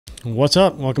What's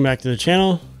up? Welcome back to the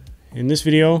channel. In this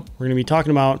video, we're going to be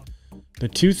talking about the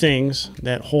two things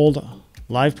that hold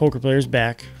live poker players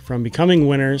back from becoming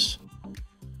winners.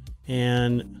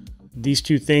 And these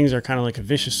two things are kind of like a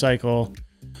vicious cycle.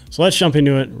 So let's jump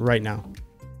into it right now.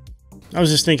 I was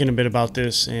just thinking a bit about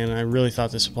this, and I really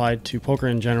thought this applied to poker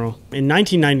in general. In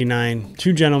 1999,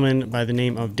 two gentlemen by the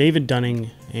name of David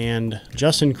Dunning and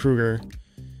Justin Kruger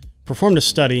performed a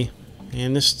study,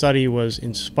 and this study was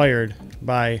inspired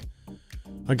by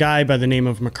a guy by the name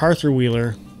of MacArthur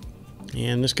Wheeler.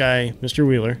 And this guy, Mr.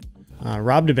 Wheeler,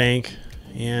 robbed a bank,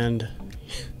 and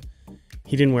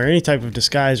he didn't wear any type of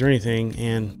disguise or anything.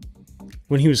 And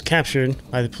when he was captured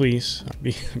by the police,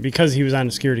 because he was on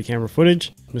the security camera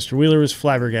footage, Mr. Wheeler was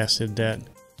flabbergasted that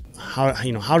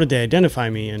how did they identify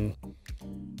me? And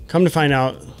come to find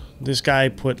out, this guy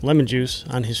put lemon juice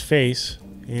on his face,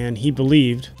 and he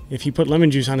believed if he put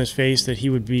lemon juice on his face that he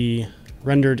would be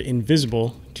rendered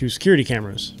invisible to security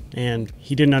cameras, and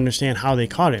he didn't understand how they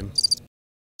caught him.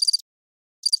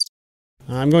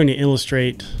 I'm going to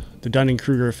illustrate the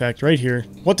Dunning-Kruger effect right here.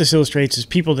 What this illustrates is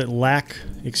people that lack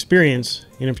experience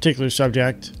in a particular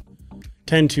subject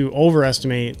tend to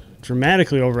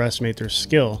dramatically overestimate their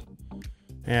skill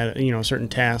at a certain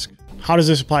task. How does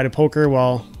this apply to poker?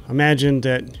 Well, imagine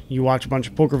that you watch a bunch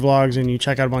of poker vlogs and you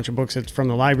check out a bunch of books that's from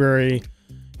the library,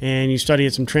 and you study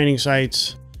at some training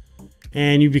sites,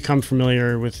 and you become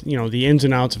familiar with the ins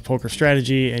and outs of poker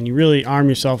strategy, and you really arm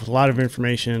yourself with a lot of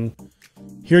information.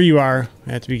 Here you are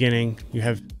at the beginning, you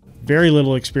have very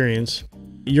little experience.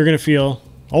 You're going to feel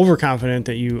overconfident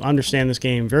that you understand this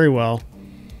game very well.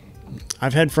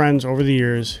 I've had friends over the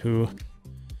years who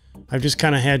I've just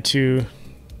kind of had to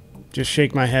just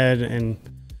shake my head, and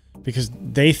because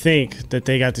they think that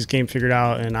they got this game figured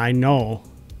out, and I know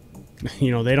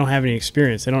they don't have any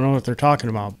experience. They don't know what they're talking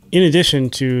about. In addition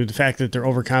to the fact that they're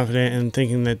overconfident and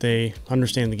thinking that they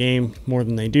understand the game more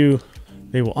than they do,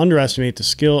 they will underestimate the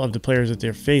skill of the players that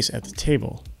they face at the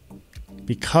table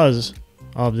because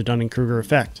of the Dunning-Kruger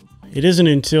effect. It isn't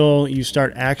until you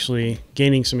start actually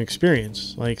gaining some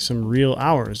experience, like some real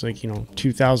hours, like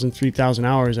 2,000, 3,000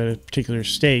 hours at a particular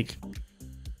stake,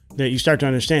 that you start to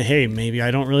understand, hey, maybe I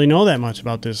don't really know that much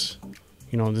about this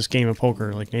this game of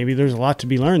poker. Like, maybe there's a lot to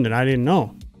be learned that I didn't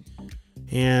know.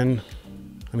 And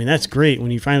I mean, that's great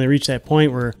when you finally reach that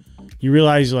point where you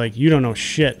realize you don't know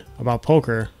shit about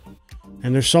poker,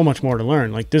 and there's so much more to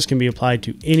learn. Like, this can be applied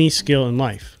to any skill in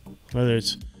life, whether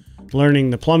it's learning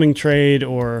the plumbing trade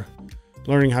or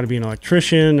learning how to be an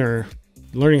electrician or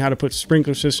learning how to put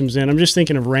sprinkler systems in. I'm just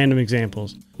thinking of random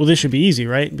examples. Well, this should be easy,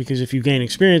 right? Because if you gain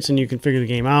experience and you can figure the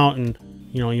game out, and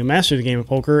you master the game of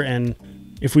poker. And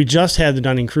if we just had the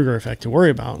Dunning-Kruger effect to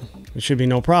worry about, it should be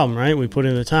no problem, right? We put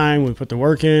in the time, we put the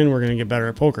work in, we're going to get better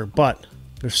at poker. But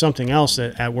there's something else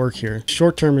at work here.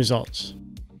 Short-term results.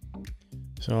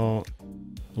 So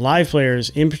live players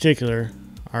in particular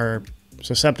are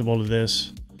susceptible to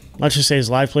this. Let's just say as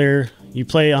a live player, you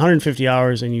play 150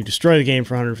 hours and you destroy the game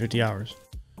for 150 hours.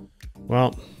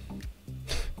 Well,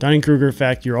 Dunning-Kruger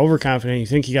effect, you're overconfident, you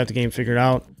think you got the game figured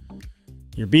out,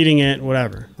 you're beating it,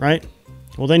 whatever, right?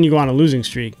 Well, then you go on a losing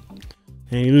streak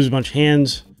and you lose a bunch of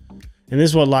hands. And this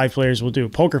is what live players will do.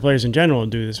 Poker players in general will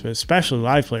do this, but especially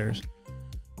live players.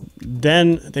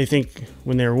 Then they think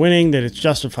when they're winning that it's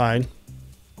justified,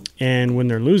 and when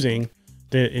they're losing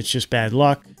that it's just bad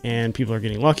luck and people are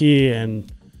getting lucky, and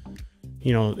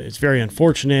it's very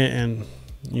unfortunate, and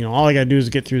all I gotta do is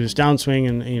get through this downswing,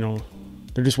 and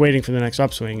they're just waiting for the next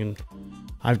upswing. And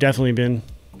I've definitely been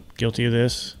guilty of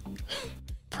this,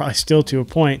 probably still to a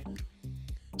point.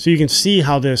 So you can see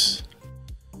how this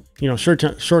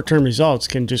short-term results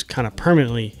can just kind of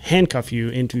permanently handcuff you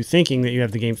into thinking that you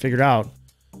have the game figured out,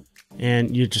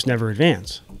 and you just never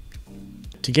advance.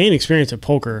 To gain experience at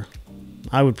poker,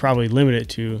 I would probably limit it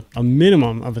to a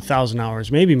minimum of 1,000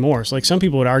 hours, maybe more. So some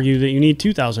people would argue that you need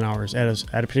 2,000 hours at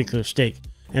a particular stake.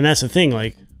 And that's the thing,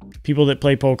 like, people that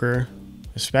play poker,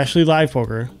 especially live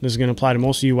poker, this is going to apply to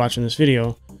most of you watching this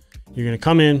video. You're going to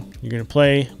come in, you're going to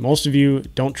play. Most of you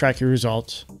don't track your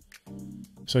results,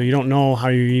 so you don't know how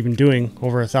you're even doing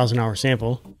over a 1,000-hour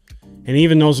sample. And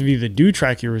even those of you that do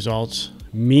track your results,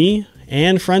 me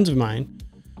and friends of mine,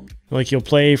 like, you'll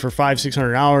play for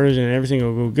 500-600 hours and everything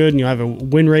will go good and you'll have a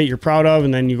win rate you're proud of,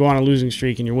 and then you go on a losing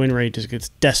streak and your win rate just gets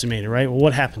decimated, right? Well,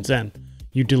 what happens then?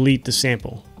 You delete the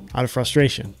sample out of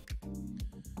frustration.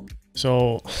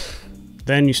 So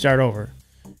then you start over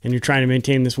and you're trying to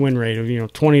maintain this win rate of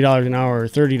 $20 an hour or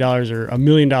 $30 or $1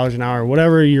 million an hour,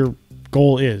 whatever your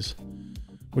goal is,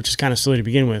 which is kind of silly to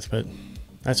begin with, but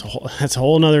that's a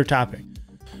whole nother topic.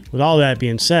 With all that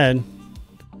being said,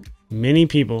 many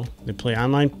people that play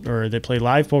online, or that play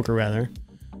live poker rather,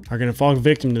 are going to fall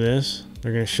victim to this.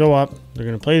 They're going to show up, they're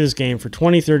going to play this game for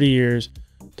 20, 30 years.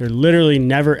 They're literally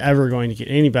never, ever going to get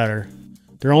any better.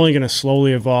 They're only going to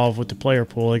slowly evolve with the player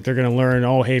pool. Like, they're going to learn,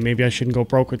 oh, hey, maybe I shouldn't go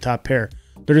broke with top pair.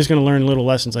 They're just going to learn little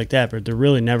lessons like that, but they're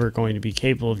really never going to be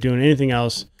capable of doing anything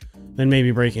else than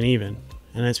maybe breaking even.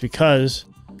 And that's because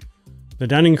the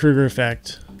Dunning-Kruger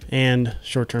effect and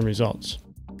short-term results.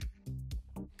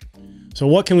 So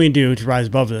what can we do to rise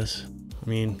above this? I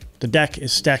mean, the deck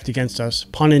is stacked against us,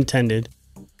 pun intended.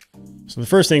 So the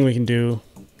first thing we can do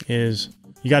is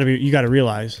you got to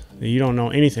realize that you don't know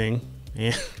anything,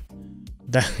 and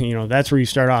that's where you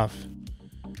start off.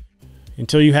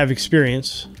 Until you have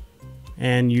experience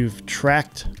and you've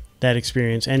tracked that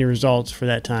experience and your results for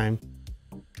that time,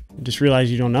 just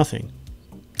realize you know nothing.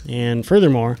 And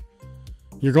furthermore,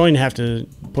 you're going to have to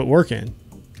put work in.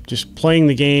 Just playing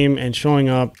the game and showing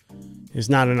up is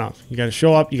not enough. You got to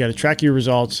show up, you got to track your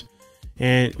results,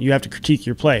 and you have to critique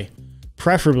your play,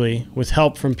 preferably with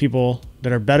help from people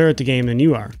that are better at the game than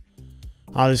you are.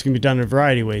 This can be done in a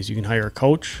variety of ways. You can hire a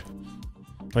coach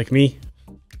like me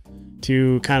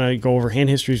to kind of go over hand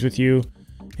histories with you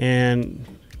and,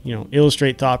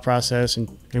 illustrate thought process and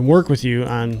work with you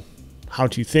on how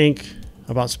to think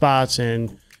about spots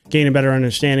and gain a better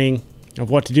understanding of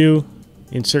what to do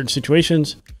in certain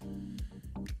situations.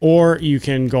 Or you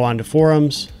can go onto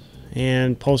forums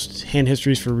and post hand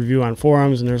histories for review on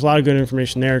forums, and there's a lot of good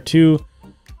information there too,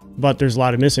 but there's a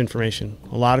lot of misinformation.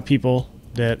 A lot of people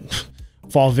that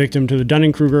fall victim to the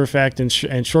Dunning-Kruger effect and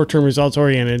short-term results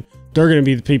oriented, they're going to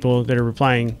be the people that are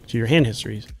replying to your hand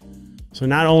histories. So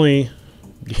not only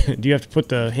do you have to put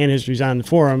the hand histories on the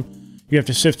forum, you have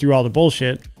to sift through all the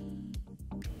bullshit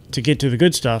to get to the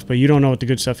good stuff, but you don't know what the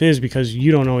good stuff is because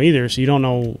you don't know either, so you don't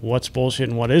know what's bullshit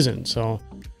and what isn't. So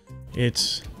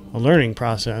it's a learning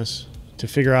process to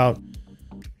figure out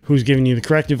who's giving you the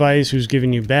correct advice, who's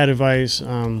giving you bad advice.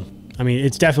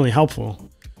 It's definitely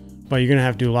helpful, but you're going to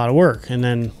have to do a lot of work. And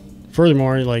then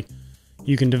furthermore, like,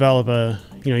 you can develop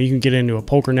you can get into a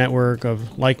poker network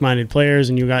of like-minded players,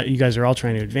 and you guys are all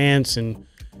trying to advance, and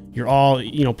you're all,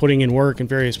 putting in work in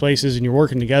various places, and you're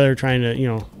working together, trying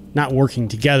to, not working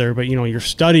together, but, you're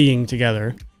studying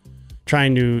together,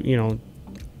 trying to,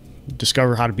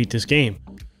 discover how to beat this game.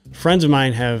 Friends of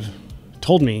mine have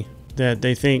told me that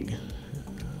they think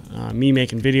me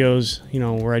making videos,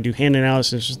 where I do hand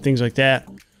analysis, things like that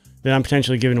I'm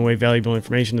potentially giving away valuable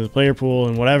information to the player pool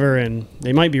and whatever, and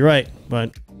they might be right.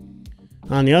 But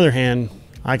on the other hand,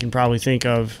 I can probably think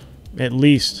of at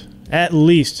least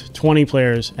 20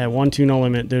 players at 1-2 no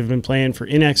limit that have been playing for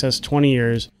in excess of 20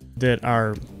 years that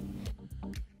are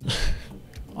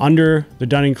under the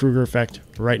Dunning-Kruger effect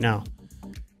right now.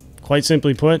 Quite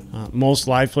simply put, most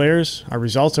live players are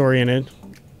results oriented,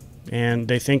 and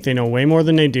they think they know way more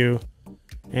than they do,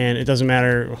 and it doesn't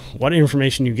matter what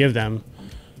information you give them,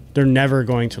 they're never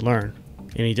going to learn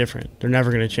any different. They're never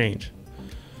going to change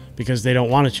because they don't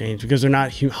want to change, because they're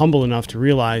not humble enough to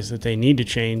realize that they need to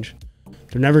change.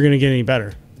 They're never going to get any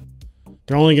better.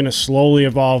 They're only going to slowly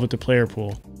evolve with the player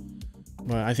pool.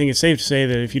 But I think it's safe to say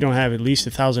that if you don't have at least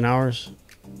 1,000 hours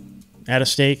at a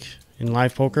stake in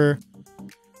live poker,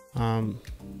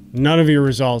 none of your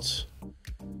results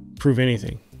prove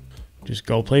anything. Just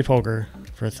go play poker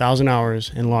for 1,000 hours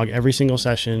and log every single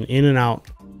session in and out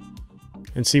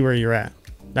and see where you're at.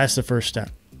 That's the first step.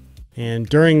 And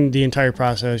during the entire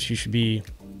process, you should be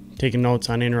taking notes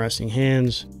on interesting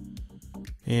hands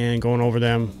and going over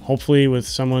them, hopefully with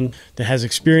someone that has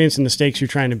experience in the stakes you're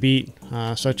trying to beat,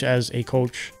 such as a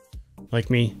coach like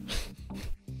me.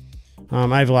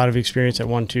 I have a lot of experience at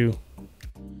 1-2,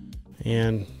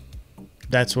 and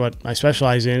that's what I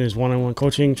specialize in, is one-on-one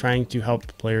coaching, trying to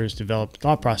help players develop the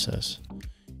thought process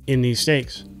in these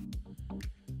stakes.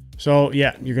 So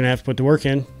yeah, you're going to have to put the work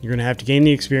in. You're going to have to gain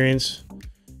the experience,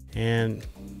 and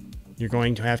you're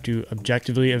going to have to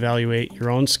objectively evaluate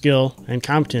your own skill and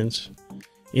competence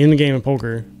in the game of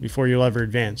poker before you'll ever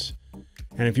advance.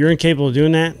 And if you're incapable of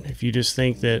doing that, if you just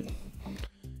think that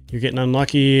you're getting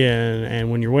unlucky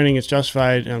and when you're winning it's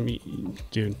justified,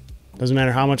 dude, doesn't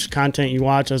matter how much content you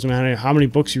watch, doesn't matter how many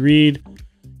books you read,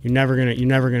 you're never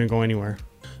gonna go anywhere.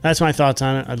 That's my thoughts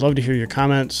on it. I'd love to hear your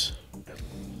comments.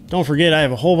 Don't forget, I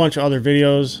have a whole bunch of other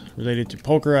videos related to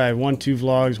poker. I have 1-2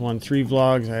 vlogs, 1-3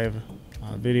 vlogs. I have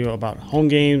a video about home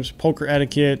games, poker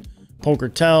etiquette, poker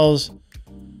tells.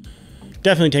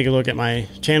 Definitely take a look at my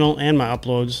channel and my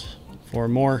uploads for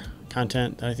more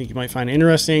content that I think you might find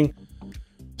interesting.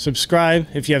 Subscribe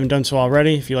if you haven't done so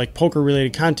already, if you like poker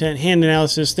related content, hand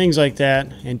analysis, things like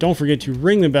that. And don't forget to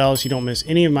ring the bell so you don't miss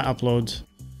any of my uploads.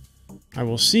 I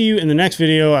will see you in the next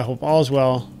video. I hope all is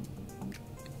well.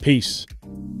 Peace.